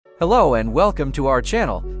Hello and welcome to our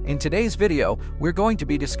channel. In today's video, we're going to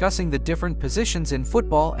be discussing the different positions in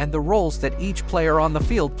football and the roles that each player on the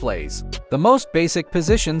field plays. The most basic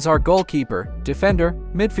positions are goalkeeper, defender,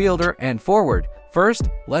 midfielder, and forward.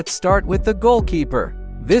 First, let's start with the goalkeeper.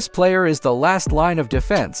 This player is the last line of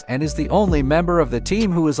defense and is the only member of the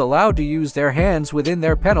team who is allowed to use their hands within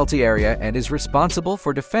their penalty area and is responsible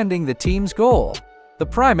for defending the team's goal. The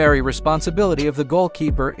primary responsibility of the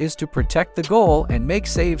goalkeeper is to protect the goal and make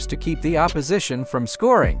saves to keep the opposition from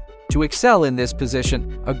scoring. To excel in this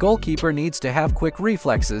position, a goalkeeper needs to have quick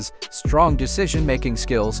reflexes, strong decision-making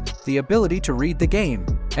skills, the ability to read the game,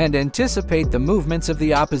 and anticipate the movements of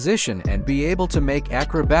the opposition and be able to make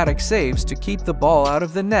acrobatic saves to keep the ball out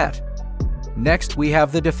of the net. Next, we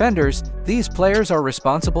have the defenders. These players are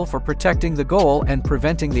responsible for protecting the goal and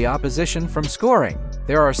preventing the opposition from scoring.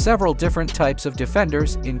 There are several different types of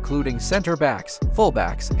defenders, including center backs,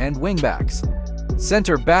 fullbacks, and wingbacks.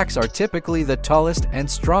 Center backs are typically the tallest and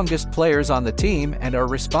strongest players on the team and are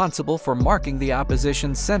responsible for marking the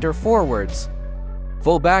opposition's center forwards.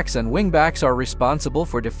 Fullbacks and wingbacks are responsible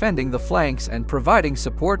for defending the flanks and providing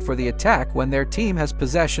support for the attack when their team has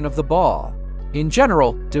possession of the ball. In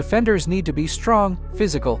general, defenders need to be strong,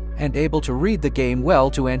 physical, and able to read the game well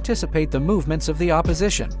to anticipate the movements of the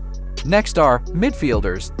opposition. Next are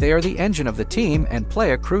midfielders. They are the engine of the team and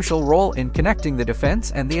play a crucial role in connecting the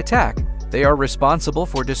defense and the attack. They are responsible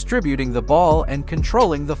for distributing the ball and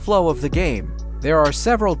controlling the flow of the game. There are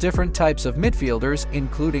several different types of midfielders,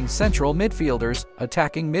 including central midfielders,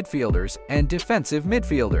 attacking midfielders, and defensive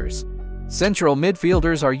midfielders. Central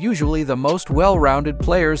midfielders are usually the most well-rounded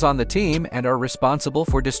players on the team and are responsible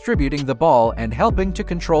for distributing the ball and helping to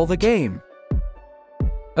control the game.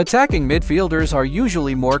 Attacking midfielders are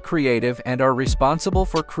usually more creative and are responsible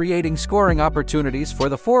for creating scoring opportunities for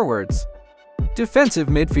the forwards. Defensive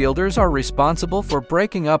midfielders are responsible for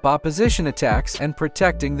breaking up opposition attacks and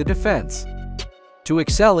protecting the defense. To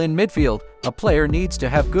excel in midfield, a player needs to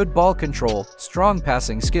have good ball control, strong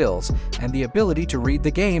passing skills, and the ability to read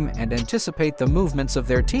the game and anticipate the movements of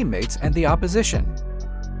their teammates and the opposition.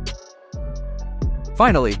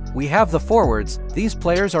 Finally, we have the forwards. These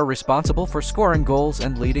players are responsible for scoring goals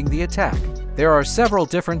and leading the attack. There are several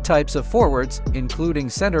different types of forwards, including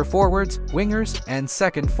center forwards, wingers, and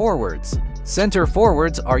second forwards. Center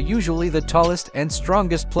forwards are usually the tallest and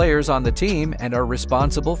strongest players on the team and are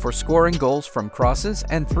responsible for scoring goals from crosses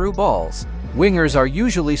and through balls. Wingers are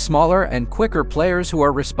usually smaller and quicker players who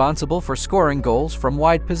are responsible for scoring goals from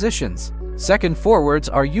wide positions. Second forwards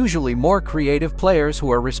are usually more creative players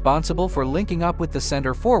who are responsible for linking up with the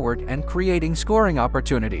center forward and creating scoring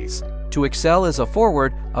opportunities. To excel as a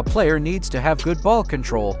forward, a player needs to have good ball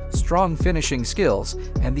control, strong finishing skills,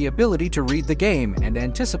 and the ability to read the game and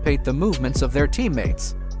anticipate the movements of their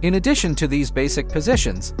teammates. In addition to these basic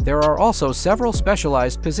positions, there are also several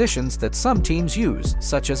specialized positions that some teams use,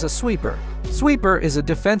 such as a sweeper. Sweeper is a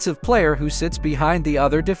defensive player who sits behind the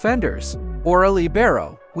other defenders, or a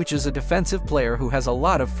libero, which is a defensive player who has a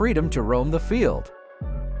lot of freedom to roam the field.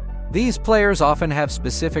 These players often have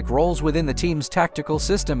specific roles within the team's tactical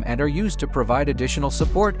system and are used to provide additional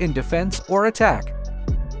support in defense or attack.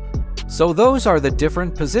 So those are the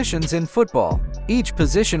different positions in football. Each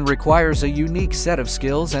position requires a unique set of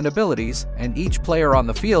skills and abilities, and each player on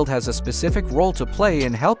the field has a specific role to play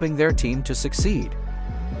in helping their team to succeed.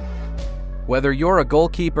 Whether you're a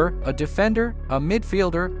goalkeeper, a defender, a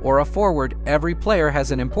midfielder, or a forward, every player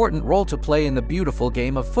has an important role to play in the beautiful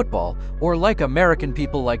game of football, or like American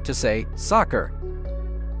people like to say, soccer.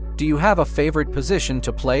 Do you have a favorite position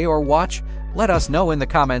to play or watch? Let us know in the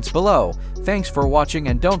comments below. Thanks for watching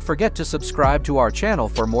and don't forget to subscribe to our channel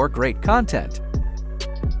for more great content.